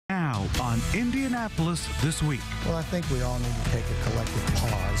Now on Indianapolis This Week. Well, I think we all need to take a collective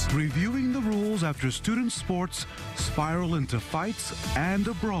pause. Reviewing the rules after student sports spiral into fights and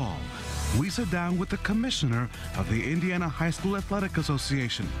a brawl. We sit down with the commissioner of the Indiana High School Athletic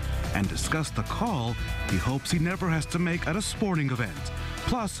Association and discuss the call he hopes he never has to make at a sporting event.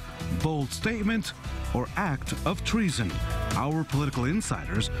 Plus, bold statement or act of treason. Our political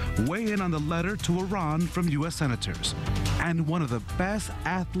insiders weigh in on the letter to Iran from U.S. senators. And one of the best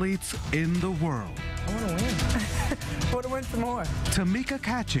athletes in the world. I want to win. I want to win some more. Tamika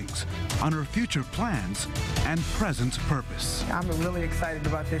Catchings on her future plans and present purpose. I'm really excited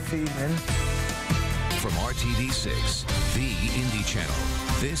about this season. From RTV6, the Indy Channel,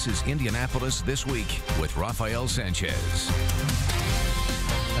 this is Indianapolis This Week with Rafael Sanchez.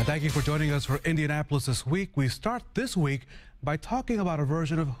 And thank you for joining us for Indianapolis This Week. We start this week by talking about a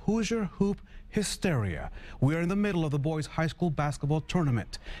version of Hoosier Hoop hysteria. We are in the middle of the boys' high school basketball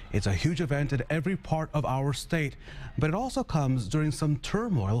tournament. It's a huge event in every part of our state, but it also comes during some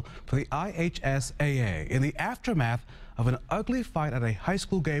turmoil for the IHSAA in the aftermath of an ugly fight at a high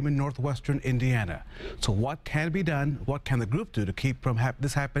school game in northwestern Indiana. So what can be done? What can the group do to keep from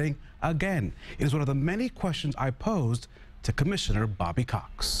this happening again? It is one of the many questions I posed to Commissioner Bobby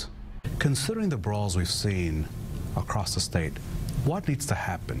Cox. Considering the brawls we've seen across the state, what needs to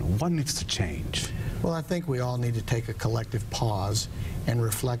happen? What needs to change? Well, I think we all need to take a collective pause and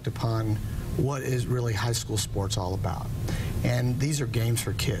reflect upon what is really high school sports all about. And these are games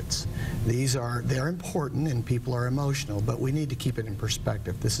for kids. They're important and people are emotional, but we need to keep it in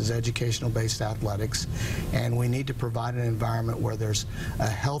perspective. This is educational-based athletics, and we need to provide an environment where there's a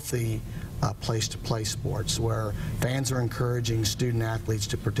healthy place to play sports, where fans are encouraging student athletes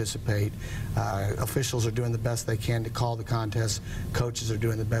to participate, officials are doing the best they can to call the contest, coaches are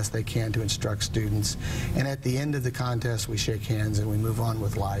doing the best they can to instruct students, and at the end of the contest we shake hands and we move on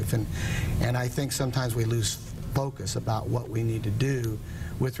with life. And I think sometimes we lose focus about what we need to do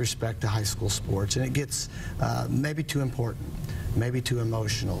with respect to high school sports, and it gets maybe too important, maybe too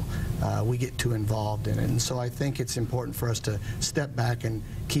emotional. We get too involved in it, and so I think it's important for us to step back and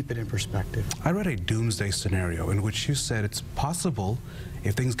keep it in perspective. I read a doomsday scenario in which you said it's possible,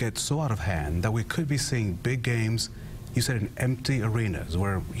 if things get so out of hand, that we could be seeing big games, you said, in empty arenas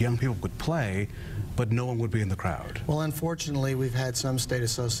where young people could play, but no one would be in the crowd. Well, unfortunately, we've had some state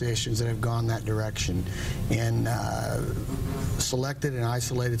associations that have gone that direction in selected and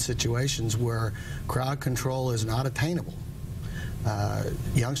isolated situations where crowd control is not attainable.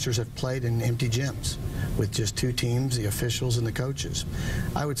 Youngsters have played in empty gyms with just two teams, the officials and the coaches.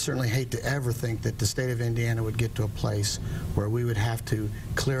 I would certainly hate to ever think that the state of Indiana would get to a place where we would have to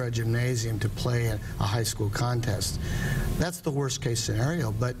clear a gymnasium to play a high school contest. That's the worst case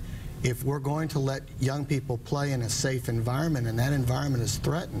scenario, but if we're going to let young people play in a safe environment and that environment is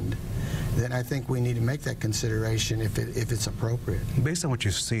threatened, then I think we need to make that consideration if it's appropriate. Based on what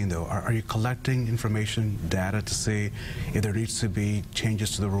you've seen, though, are you collecting information, data to see if there needs to be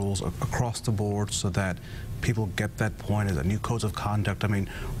changes to the rules across the board so that people get that point? Is there new codes of conduct? I mean,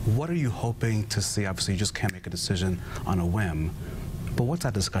 what are you hoping to see? Obviously, you just can't make a decision on a whim. But what's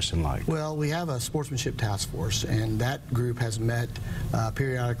that discussion like? Well, we have a sportsmanship task force, and that group has met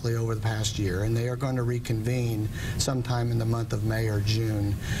periodically over the past year, and they are going to reconvene sometime in the month of May or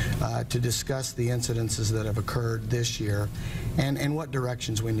June to discuss the incidences that have occurred this year and what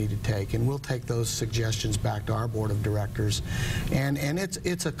directions we need to take. And we'll take those suggestions back to our board of directors, and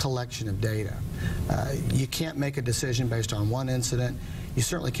it's a collection of data. You can't make a decision based on one incident. You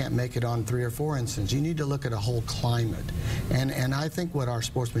certainly can't make it on 3 or 4 incidents. You need to look at a whole climate. And I think what our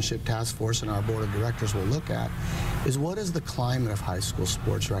sportsmanship task force and our board of directors will look at is what is the climate of high school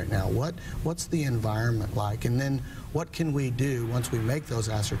sports right now? What's the environment like? And then what can we do once we make those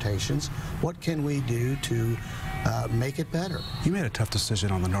assertions? What can we do to make it better? You made a tough decision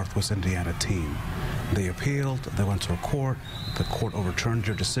on the Northwest Indiana team. They appealed, they went to a court, the court overturned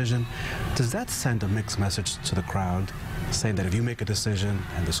your decision. Does that send a mixed message to the crowd, saying that if you make a decision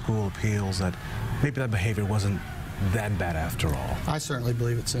and the school appeals, that maybe that behavior wasn't that bad after all? I certainly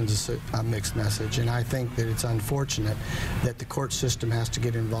believe it sends a mixed message, and I think that it's unfortunate that the court system has to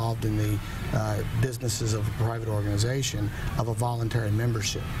get involved in the businesses of a private organization of a voluntary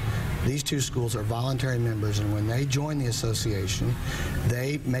membership. These two schools are voluntary members, and when they join the association,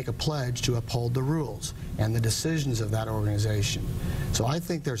 they make a pledge to uphold the rules and the decisions of that organization. So I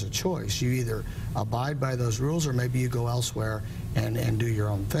think there's a choice. You either abide by those rules or maybe you go elsewhere and do your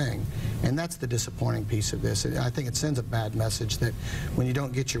own thing. And that's the disappointing piece of this. I think it sends a bad message that when you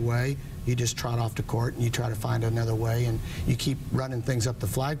don't get your way, you just trot off to court and you try to find another way, and you keep running things up the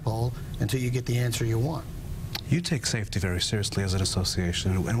flagpole until you get the answer you want. You take safety very seriously as an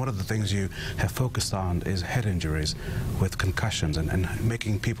association, and one of the things you have focused on is head injuries with concussions and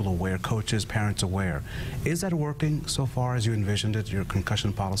making people aware, coaches, parents aware. Is that working so far as you envisioned it, your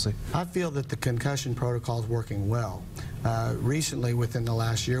concussion policy? I feel that the concussion protocol is working well. Recently, within the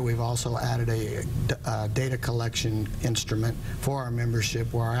last year, we've also added a data collection instrument for our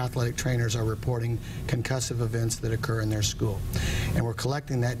membership where our athletic trainers are reporting concussive events that occur in their school. And we're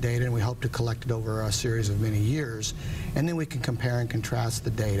collecting that data, and we hope to collect it over a series of many years. And then we can compare and contrast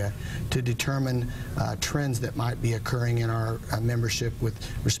the data to determine trends that might be occurring in our membership with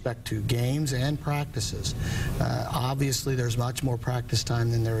respect to games and practices. Obviously, there's much more practice time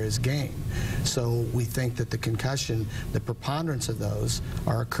than there is game. So we think that the concussion, the preponderance of those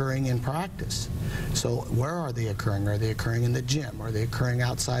are occurring in practice. So where are they occurring? Are they occurring in the gym? Are they occurring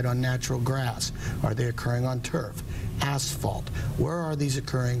outside on natural grass? Are they occurring on turf, asphalt? Where are these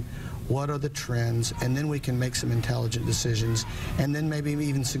occurring? What are the trends? And then we can make some intelligent decisions, and then maybe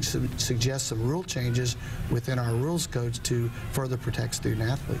even suggest some rule changes within our rules codes to further protect student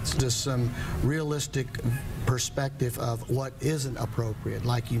athletes. Just some realistic perspective of what isn't appropriate,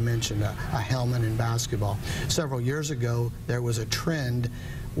 like you mentioned, a helmet in basketball. Several years ago, there was a trend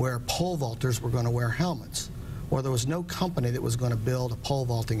where pole vaulters were going to wear helmets, or there was no company that was going to build a pole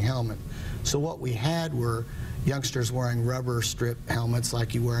vaulting helmet. So what we had were youngsters wearing rubber strip helmets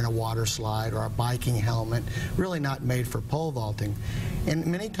like you wear in a water slide, or a biking helmet, really not made for pole vaulting. And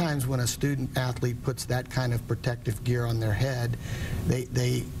many times when a student athlete puts that kind of protective gear on their head,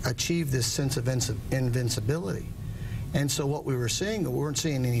 they achieve this sense of invincibility. And so what we were seeing, we weren't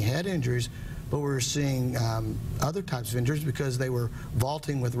seeing any head injuries, but we were seeing other types of injuries because they were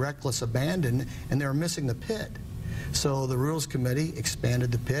vaulting with reckless abandon and they were missing the pit. So the Rules Committee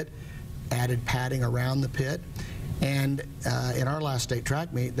expanded the pit, added padding around the pit, and in our last state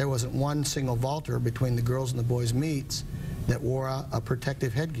track meet, there wasn't one single vaulter between the girls and the boys meets that wore a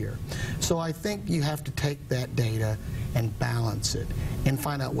protective headgear. So I think you have to take that data and balance it and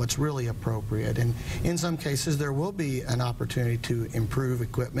find out what's really appropriate. And in some cases, there will be an opportunity to improve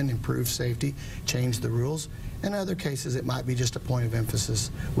equipment, improve safety, change the rules. In other cases, it might be just a point of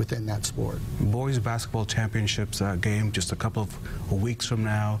emphasis within that sport. Boys basketball championships game just a couple of weeks from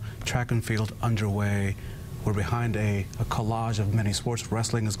now. Track and field underway. We're behind a collage of many sports.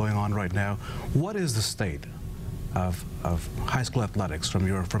 Wrestling is going on right now. What is the state of high school athletics from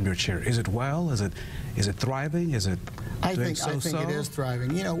your chair? Is it well? Is it thriving? Is it I think it is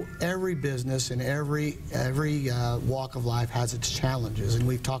thriving. You know, every business and every walk of life has its challenges, and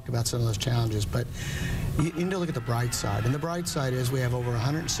we've talked about some of those challenges, but you need to look at the bright side. And the bright side is we have over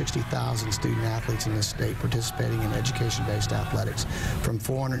 160,000 student athletes in this state participating in education-based athletics from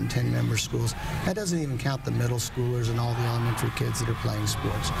 410 member schools. That doesn't even count the middle schoolers and all the elementary kids that are playing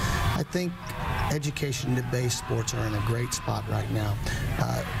sports. I think education-based sports are in a great spot right now.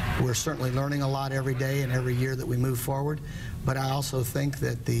 We're certainly learning a lot every day and every year that we move forward, but I also think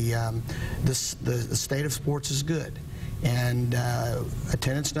that the state of sports is good, and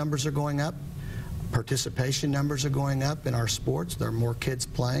attendance numbers are going up. Participation numbers are going up in our sports. There are more kids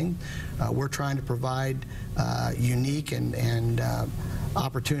playing. We're trying to provide unique and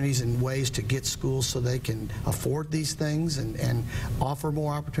opportunities and ways to get schools so they can afford these things and offer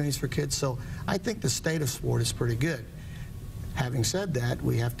more opportunities for kids. So I think the state of sport is pretty good. Having said that,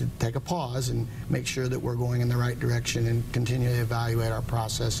 we have to take a pause and make sure that we're going in the right direction and continually evaluate our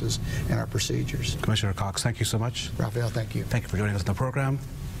processes and our procedures. Commissioner Cox, thank you so much. Raphael, thank you. Thank you for joining us on the program.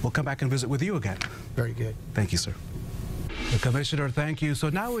 We'll come back and visit with you again. Very good. Thank you, sir. The Commissioner, thank you. So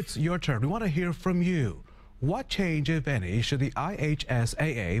now it's your turn. We want to hear from you. What change, if any, should the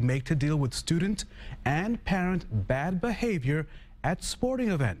IHSAA make to deal with student and parent bad behavior at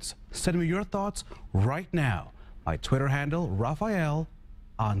sporting events? Send me your thoughts right now. My Twitter handle, Raphael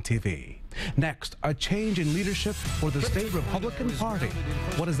on TV. Next, a change in leadership for the state Republican Party.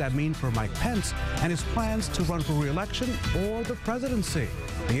 What does that mean for Mike Pence and his plans to run for re-election or the presidency?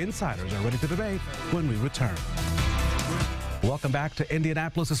 The insiders are ready to debate when we return. Welcome back to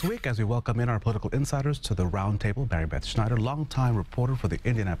Indianapolis this week as we welcome in our political insiders to the roundtable. Mary Beth Schneider, longtime reporter for the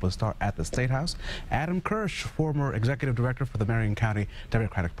Indianapolis Star at the State House. Adam Kirsch, former executive director for the Marion County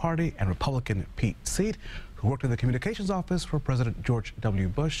Democratic Party and Republican Pete Seat, who worked in the communications office for President George W.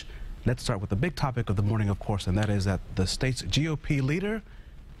 Bush. Let's start with the big topic of the morning, of course, and that is that the state's GOP leader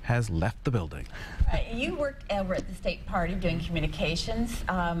has left the building. You worked over at the state party doing communications.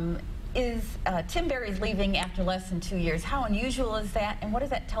 Tim Berry's leaving after less than 2 years. How unusual is that, and what does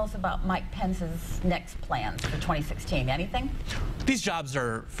that tell us about Mike Pence's next plans for 2016? Anything? These jobs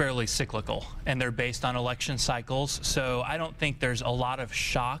are fairly cyclical, and they're based on election cycles, so I don't think there's a lot of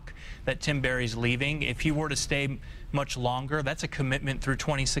shock that Tim Berry's leaving. If he were to stay much longer, that's a commitment through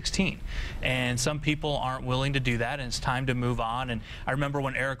 2016. And some people aren't willing to do that, and it's time to move on. And I remember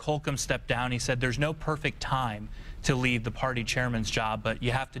when Eric Holcomb stepped down, he said there's no perfect time to leave the party chairman's job, but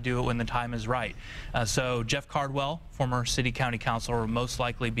you have to do it when the time is right. So Jeff Cardwell, former city county councilor, will most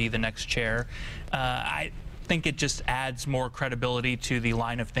likely be the next chair. I think it just adds more credibility to the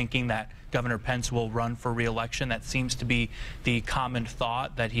line of thinking that Governor Pence will run for re-election. That seems to be the common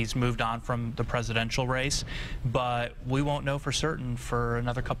thought, that he's moved on from the presidential race, but we won't know for certain for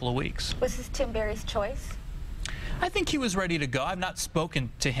another couple of weeks. Was this Tim Berry's choice? I think he was ready to go. I've not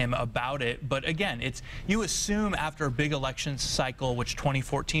spoken to him about it, but again, you assume after a big election cycle, which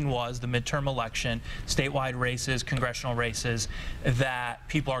 2014 was, the midterm election, statewide races, congressional races, that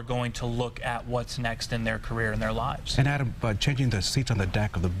people are going to look at what's next in their career and their lives. And Adam, changing the seats on the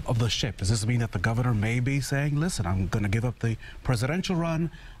deck of the ship, does this mean that the governor may be saying, listen, I'm going to give up the presidential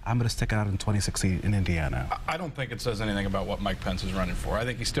run, I'm going to stick it out in 2016 in Indiana? I don't think it says anything about what Mike Pence is running for. I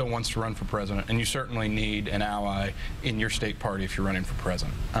think he still wants to run for president, and you certainly need an ally in your state party if you're running for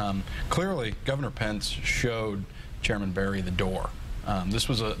president. Clearly, Governor Pence showed Chairman Berry the door. This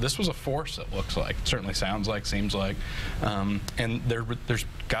was a force, it looks like. It certainly sounds like, seems like. And there's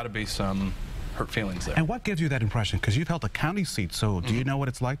got to be some hurt feelings there. And what gives you that impression? Because you've held a county seat, so do you know what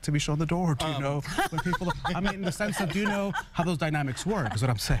it's like to be shown the door? Or do you know when people, I mean, in the sense of, do you know how those dynamics work, is what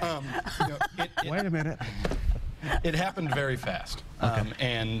I'm saying. Wait a minute. It happened very fast.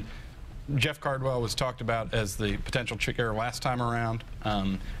 And Jeff Cardwell was talked about as the potential chair last time around,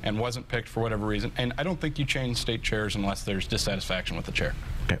 and wasn't picked for whatever reason. And I don't think you change state chairs unless there's dissatisfaction with the chair.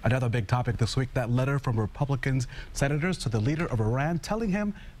 Okay, another big topic this week, that letter from Republican senators to the leader of Iran telling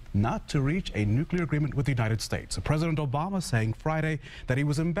him not to reach a nuclear agreement with the United States. President Obama saying Friday that he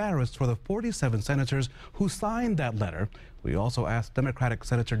was embarrassed for the 47 senators who signed that letter. We also asked Democratic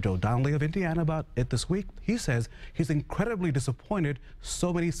Senator Joe Donnelly of Indiana about it this week. He says he's incredibly disappointed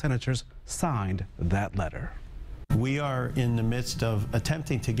so many senators signed that letter. We are in the midst of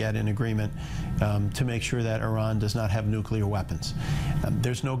attempting to get an agreement to make sure that Iran does not have nuclear weapons.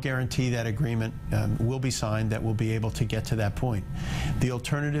 There's no guarantee that agreement will be signed that will be able to get to that point. The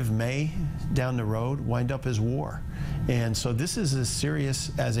alternative may, down the road, wind up as war. And so this is as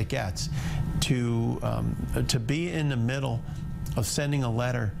serious as it gets. To be in the middle of sending a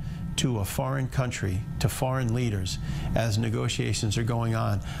letter to a foreign country, to foreign leaders, as negotiations are going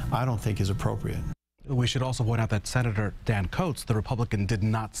on, I don't think is appropriate. We should also point out that Senator Dan Coates, the Republican, did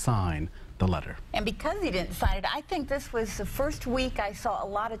not sign the letter. And because he didn't sign it, I think this was the first week I saw a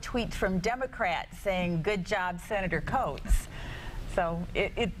lot of tweets from Democrats saying, good job, Senator Coates. So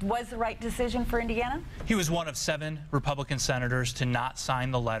it was the right decision for Indiana? He was one of 7 Republican senators to not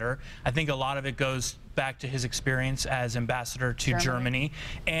sign the letter. I think a lot of it goes back to his experience as ambassador to Germany,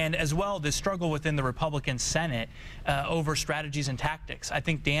 and as well the struggle within the Republican Senate over strategies and tactics. I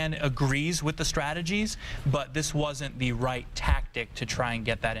think Dan agrees with the strategies, but this wasn't the right tactic to try and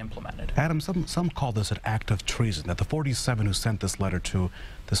get that implemented. Adam, some call this an act of treason, that the 47 who sent this letter to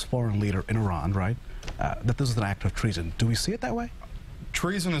this foreign leader in Iran, right, that this is an act of treason. Do we see it that way?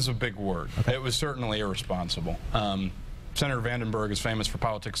 Treason is a big word. Okay. It was certainly irresponsible. Senator Vandenberg is famous for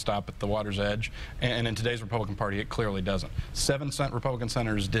politics stop at the water's edge, and in today's Republican Party, it clearly doesn't. 7 Republican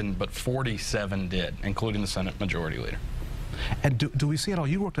senators didn't, but 47 did, including the Senate Majority Leader. And do we see it all?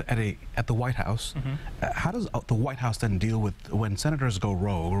 You worked at the White House. How does the White House then deal with when senators go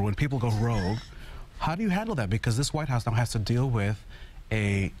rogue or when people go rogue? How do you handle that? Because this White House now has to deal with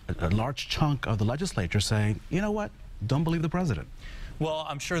a large chunk of the legislature saying, you know what, don't believe the president. Well,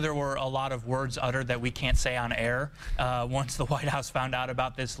 I'm sure there were a lot of words uttered that we can't say on air once the White House found out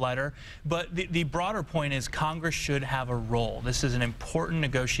about this letter. But the broader point is Congress should have a role. This is an important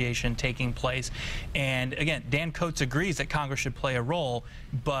negotiation taking place. And again, Dan Coates agrees that Congress should play a role,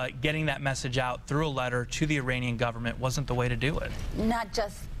 but getting that message out through a letter to the Iranian government wasn't the way to do it. Not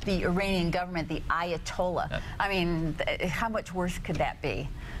just the Iranian government, the Ayatollah. I mean, how much worse could that be?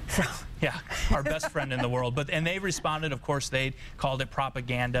 So. Yeah, our best friend in the world. And they responded, of course, they called it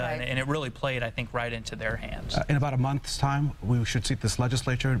propaganda, right. and it really played, I think, right into their hands. In about a month's time, we should see this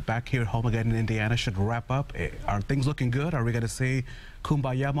legislature back here at home again in Indiana should wrap up. Are things looking good? Are we going to see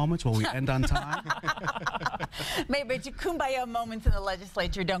kumbaya moments? Will we end on time? Maybe kumbaya moments in the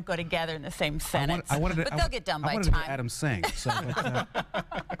legislature don't go together in the same sentence. But they'll get done by time. I wanted to do Adam Singh. So,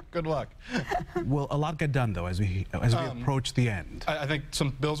 Good luck. Will a lot get done, though, as we approach the end? I think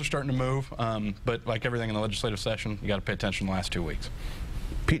some bills are starting to move, but like everything in the legislative session, you got to pay attention the last 2 weeks.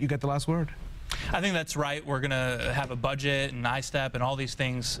 Pete, you get the last word? I think that's right. We're going to have a budget and ISTEP and all these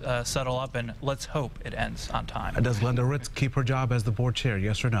things settle up, and let's hope it ends on time. Does Glenda Ritz keep her job as the board chair,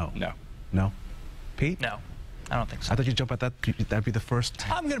 yes or no? No. No? Pete? No, I don't think so. I thought you'd jump at that. That'd be the first.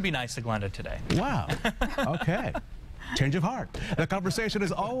 I'm going to be nice to Glenda today. Wow. Okay. Change of heart. The conversation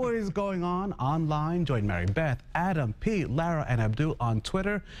is always going on online. Join Mary Beth, Adam, Pete, Lara, and Abdul on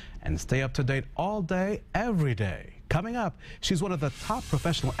Twitter and stay up to date all day, every day. Coming up, she's one of the top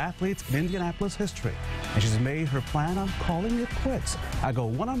professional athletes in Indianapolis history, and she's made her plan on calling it quits. I go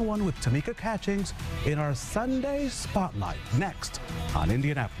one-on-one with Tamika Catchings in our Sunday Spotlight, next on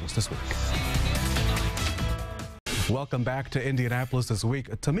Indianapolis This Week. Welcome back to Indianapolis This Week.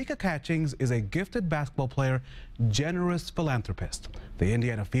 Tamika Catchings is a gifted basketball player, generous philanthropist. The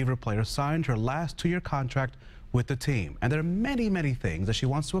Indiana Fever player signed her last 2-year contract with the team, and there are many, many things that she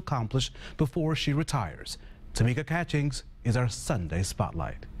wants to accomplish before she retires. Tamika Catchings is our Sunday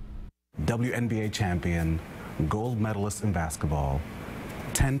Spotlight. WNBA champion, gold medalist in basketball,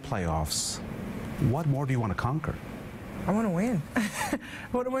 10 playoffs. What more do you want to conquer? I want to win. I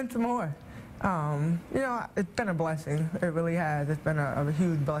want to win some more. You know, it's been a blessing. It really has. It's been a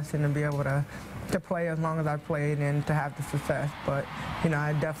huge blessing to be able to play as long as I've played and to have the success. But, you know,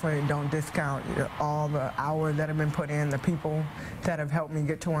 I definitely don't discount all the hours that have been put in, the people that have helped me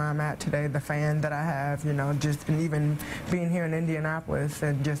get to where I'm at today, the fans that I have, you know, and even being here in Indianapolis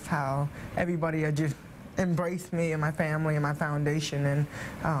and just how everybody has just embraced me and my family and my foundation, and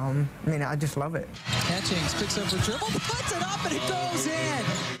I mean, I just love it. Catchings picks up the dribble, puts it up, and it goes in.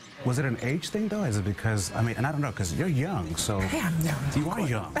 Was it an age thing, though? Is it because, I mean, and I don't know, because you're young, so. Yeah, I'm young. You are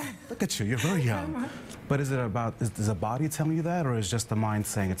young. Look at you, you're very young. But is it about, is the body telling you that, or is just the mind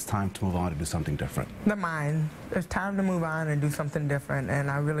saying it's time to move on to do something different? The mind. It's time to move on and do something different, and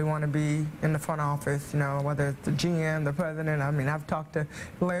I really want to be in the front office, you know, whether it's the GM, the president. I mean, I've talked to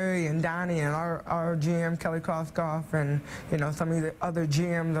Larry and Donnie and our GM, Kelly Koskoff, and, you know, some of the other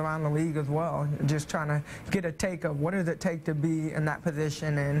GMs around the league as well, just trying to get a take of what does it take to be in that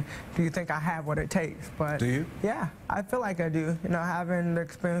position, and do you think I have what it takes? But do you? Yeah, I feel like I do. You know, having the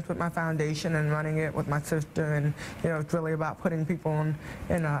experience with my foundation and running it with my sister, and, you know, it's really about putting people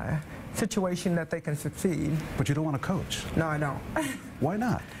in a situation that they can succeed. But you don't want to coach? No, I don't. Why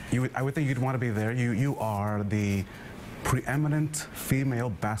not? I would think you'd want to be there. You are the preeminent female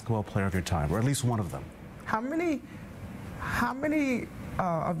basketball player of your time, or at least one of them. How many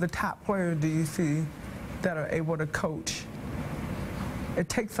of the top players do you see that are able to coach? It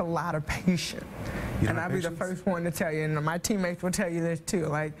takes a lot of patience. And I'll be the first one to tell you, and my teammates will tell you this too,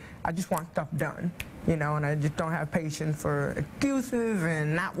 like, I just want stuff done, you know, and I just don't have patience for excuses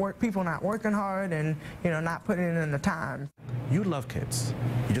and people not working hard and, you know, not putting in the time. You love kids.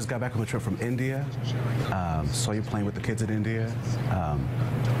 You just got back on the trip from India, saw you playing with the kids in India.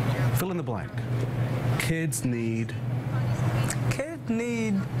 Fill in the blank. Kids need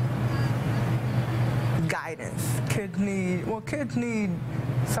guidance. Kids need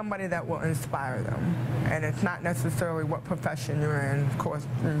somebody that will inspire them. And it's not necessarily what profession you're in. Of course,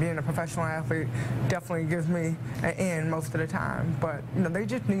 being a professional athlete definitely gives me an in most of the time. But, you know, they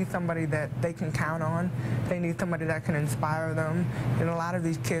just need somebody that they can count on. They need somebody that can inspire them. And a lot of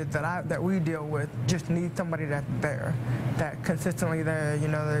these kids that we deal with just need somebody that's there, that consistently there. You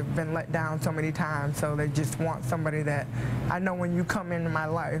know, they've been let down so many times, so they just want somebody that, I know when you come into my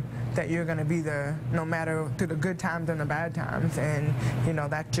life, that you're going to be there no matter through the good times and the bad times, and, you know,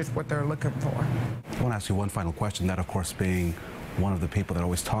 that's just what they're looking for. I want to ask you one final question, that of course being one of the people that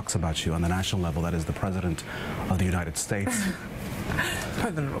always talks about you on the national level, that is the President of the United States.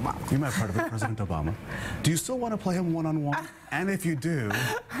 President Obama. You might have heard of it, President Obama. Do you still want to play him one-on-one? And if you do,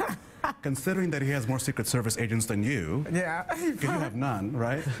 considering that he has more Secret Service agents than you, yeah, because you have none,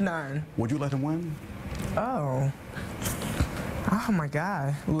 right? None. Would you let him win? Oh my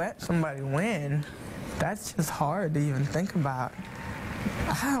God, let somebody win. That's just hard to even think about.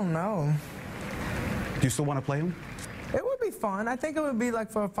 I don't know. Do you still want to play him? It would be fun. I think it would be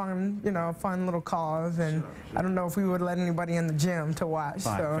like for a fun, you know, a fun little cause, and I don't know if we would let anybody in the gym to watch.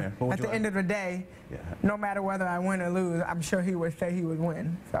 Fine, so at the end of the day, no matter whether I win or lose, I'm sure he would say he would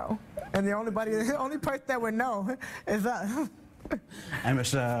win. So, and the only person that would know is us. And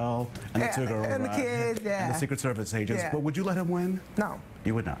Michelle, and the two girls, and the kids, and the Secret Service agents. But would you let him win? No.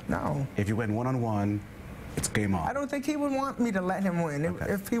 You would not? No. If you win one-on-one, it's game on. I don't think he would want me to let him win.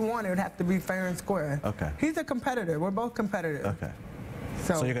 Okay. If he won, it would have to be fair and square. Okay. He's a competitor. We're both competitive. Okay.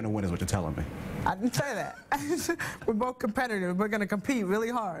 So you're going to win is what you're telling me. I didn't say that. We're both competitive. We're going to compete really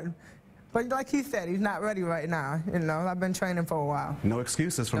hard. But like he said, he's not ready right now. You know, I've been training for a while. No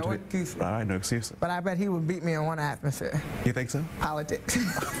excuses from No excuses. All right, no excuses. But I bet he would beat me in one atmosphere. You think so? Politics.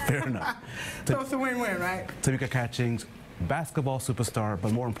 Fair enough. So it's a win-win, right? Tamika Catchings, basketball superstar,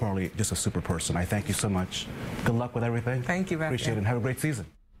 but more importantly, just a super person. I thank you so much. Good luck with everything. Thank you, Raphael. Appreciate it, and have a great season.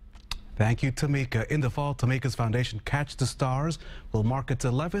 Thank you, Tamika. In the fall, Tamika's foundation, Catch the Stars, will mark its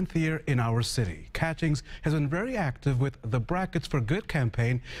 11th year in our city. Catchings has been very active with the Brackets for Good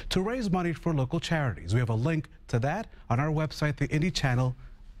campaign to raise money for local charities. We have a link to that on our website,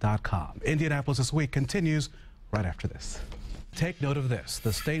 theindychannel.com. Indianapolis This Week continues right after this. Take note of this.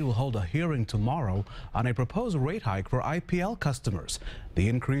 The state will hold a hearing tomorrow on a proposed rate hike for IPL customers. The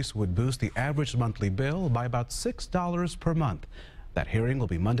increase would boost the average monthly bill by about $6 per month. That hearing will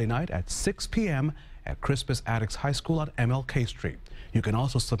be Monday night at 6 p.m. at Crispus Attucks High School at MLK Street. You can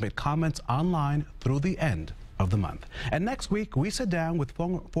also submit comments online through the end of the month. And next week, we sit down with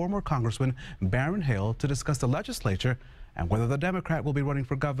former Congressman Baron Hill to discuss the legislature and whether the Democrat will be running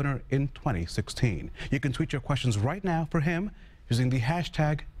for governor in 2016. You can tweet your questions right now for him using the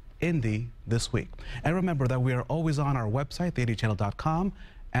hashtag IndyThisWeek. And remember that we are always on our website, theindychannel.com,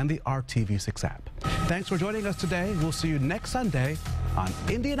 and the RTV6 app. Thanks for joining us today. We'll see you next Sunday on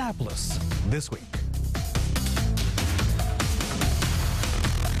Indianapolis This Week.